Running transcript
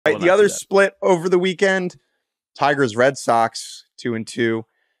Right, the other split over the weekend, Tigers Red Sox 2-2.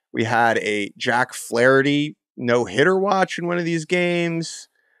 We had a Jack Flaherty no-hitter watch in one of these games.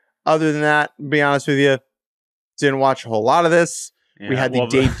 Other than that, to be honest with you, didn't watch a whole lot of this. Yeah, we had the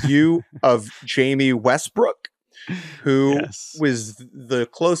debut of Jamie Westbrook, who was the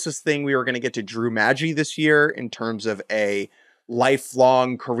closest thing we were going to get to Drew Maggi this year in terms of a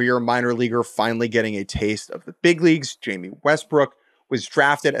lifelong career minor leaguer finally getting a taste of the big leagues. Jamie Westbrook was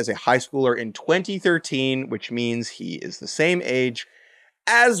drafted as a high schooler in 2013, which means he is the same age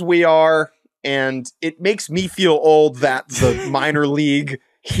as we are. And it makes me feel old that the minor league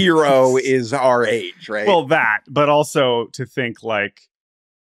hero is our age, right? Well, but also to think like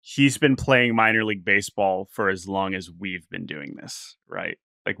he's been playing minor league baseball for as long as we've been doing this, right?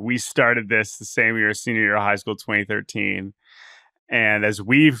 Like we started this the same year, senior year of high school, 2013. And as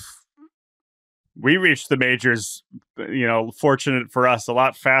we reached the majors, fortunate for us, a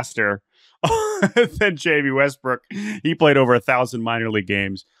lot faster than Jamie Westbrook. He played over 1,000 minor league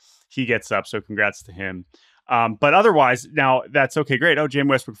games. He gets up, so congrats to him. But otherwise, now that's okay, great. Oh, Jamie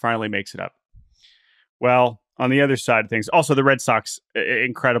Westbrook finally makes it up. Well, on the other side of things, also the Red Sox,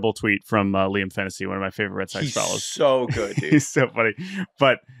 incredible tweet from Liam Fennessy, one of my favorite Red Sox fellows. He's so good, dude. He's so funny.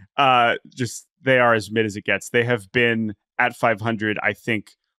 But just they are as mid as it gets. They have been at 500, I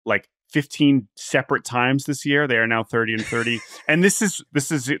think, like 15 separate times this year. They are now 30-30. And this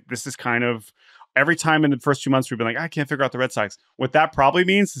is kind of every time in the first 2 months we've been like, I can't figure out the Red Sox. What that probably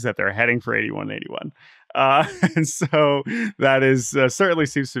means is that they're heading for 81-81. And so that is certainly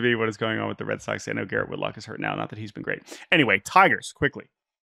seems to be what is going on with the Red Sox. I know Garrett Whitlock is hurt now. Not that he's been great. Anyway, Tigers, quickly.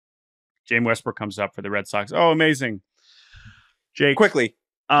 Jamie Westbrook comes up for the Red Sox. Oh, amazing. Jake. Quickly.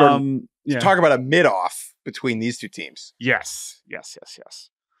 Jordan, talk about a mid-off between these two teams. Yes.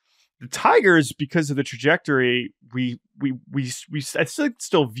 The Tigers, because of the trajectory, we I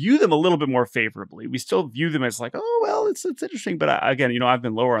still view them a little bit more favorably. We still view them as like, oh, well, it's interesting. But again, I've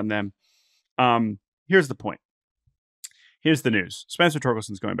been lower on them. Here's the point. Here's the news. Spencer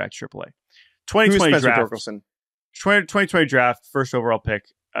Torkelson is going back to AAA. 2020 draft. 2020 draft, first overall pick.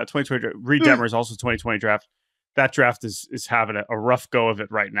 2020 draft. Reed Detmer is also 2020 draft. That draft is having a rough go of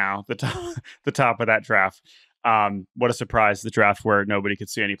it right now. The top of that draft. What a surprise. The draft where nobody could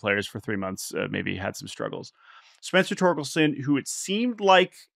see any players for 3 months maybe had some struggles. Spencer Torkelson, who it seemed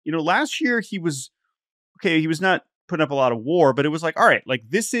like, last year he was okay. He was not putting up a lot of WAR, but it was like, all right, like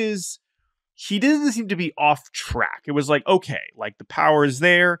he didn't seem to be off track. It was like, okay, like the power is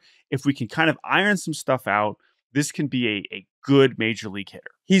there. If we can kind of iron some stuff out, this can be a good major league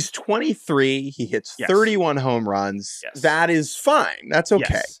hitter. He's 23. He hits 31 home runs. Yes. That is fine. That's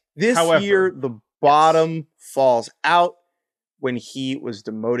okay. Yes. This year, the bottom falls out. When he was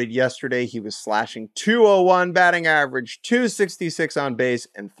demoted yesterday, he was slashing .201 batting average, .266 on base,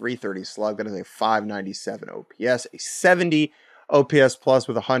 and .330 slug. That is a .597 OPS, a 70 OPS plus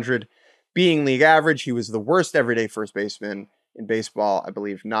with 100 being league average. He was the worst everyday first baseman in baseball, I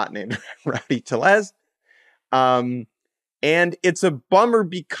believe, not named Rowdy Tellez. And it's a bummer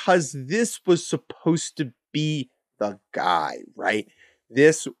because this was supposed to be the guy, right?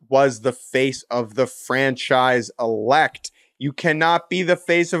 This was the face of the franchise elect. You cannot be the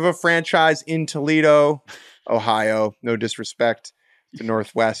face of a franchise in Toledo, Ohio. No disrespect to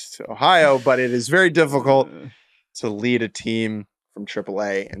Northwest Ohio, but it is very difficult to lead a team from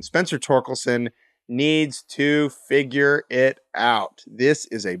AAA. And Spencer Torkelson needs to figure it out. This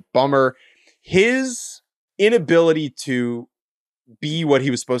is a bummer. His inability to be what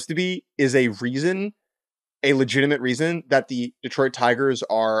he was supposed to be is a legitimate reason that the Detroit Tigers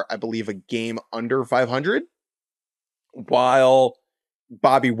are, I believe, a game under 500, while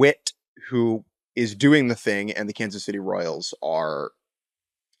Bobby Witt, who is doing the thing, and the Kansas City Royals are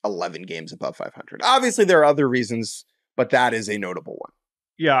 11 games above 500. Obviously, there are other reasons, but that is a notable one.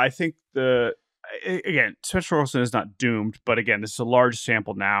 Yeah, I think again, Spencer Torkelson is not doomed, but again, this is a large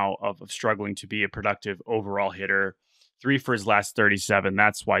sample now of struggling to be a productive overall hitter. 3 for his last 37.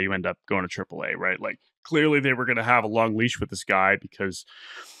 That's why you end up going to AAA, right? Like, clearly they were going to have a long leash with this guy because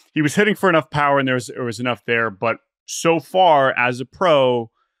he was hitting for enough power and there was enough there. But so far as a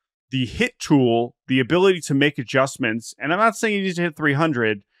pro, the hit tool, the ability to make adjustments, and I'm not saying he needs to hit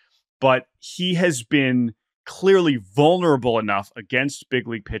 300, but he has been clearly vulnerable enough against big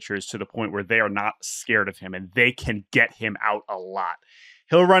league pitchers to the point where they are not scared of him and they can get him out a lot.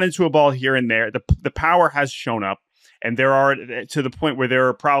 He'll run into a ball here and there. The power has shown up, and there are, to the point where there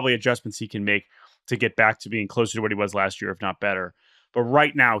are probably adjustments he can make to get back to being closer to what he was last year, if not better. But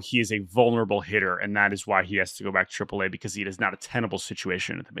right now, he is a vulnerable hitter, and that is why he has to go back to AAA, because it is not a tenable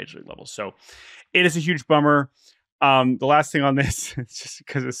situation at the major league level. So it is a huge bummer. The last thing on this, just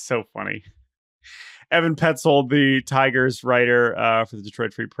because it's so funny. Evan Petzold, the Tigers writer for the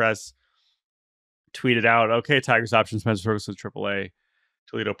Detroit Free Press, tweeted out, okay, Tigers option Spencer Torkelson, AAA,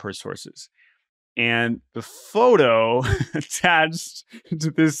 Toledo per sources. And the photo attached to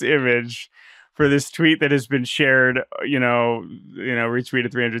this image for this tweet that has been shared,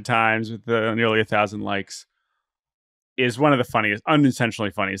 retweeted 300 times with nearly 1,000 likes, is one of the funniest,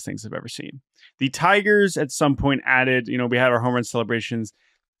 unintentionally funniest things I've ever seen. The Tigers at some point added, we had our home run celebrations,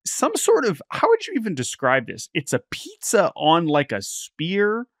 some sort of, how would you even describe this? It's a pizza on like a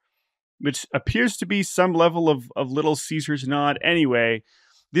spear, which appears to be some level of Little Caesar's nod. Anyway,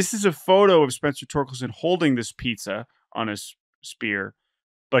 this is a photo of Spencer Torkelson holding this pizza on a spear,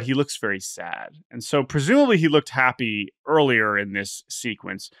 but he looks very sad. And so presumably he looked happy earlier in this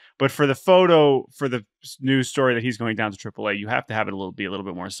sequence. But for the photo, for the news story that he's going down to AAA, you have to have it be a little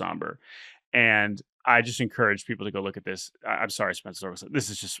bit more somber. And I just encourage people to go look at this. I'm sorry, Spencer Torkelson. This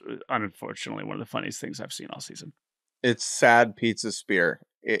is just, unfortunately, one of the funniest things I've seen all season. It's sad pizza spear.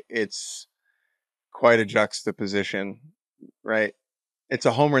 It's quite a juxtaposition, right? It's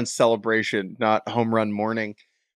a home run celebration, not home run morning.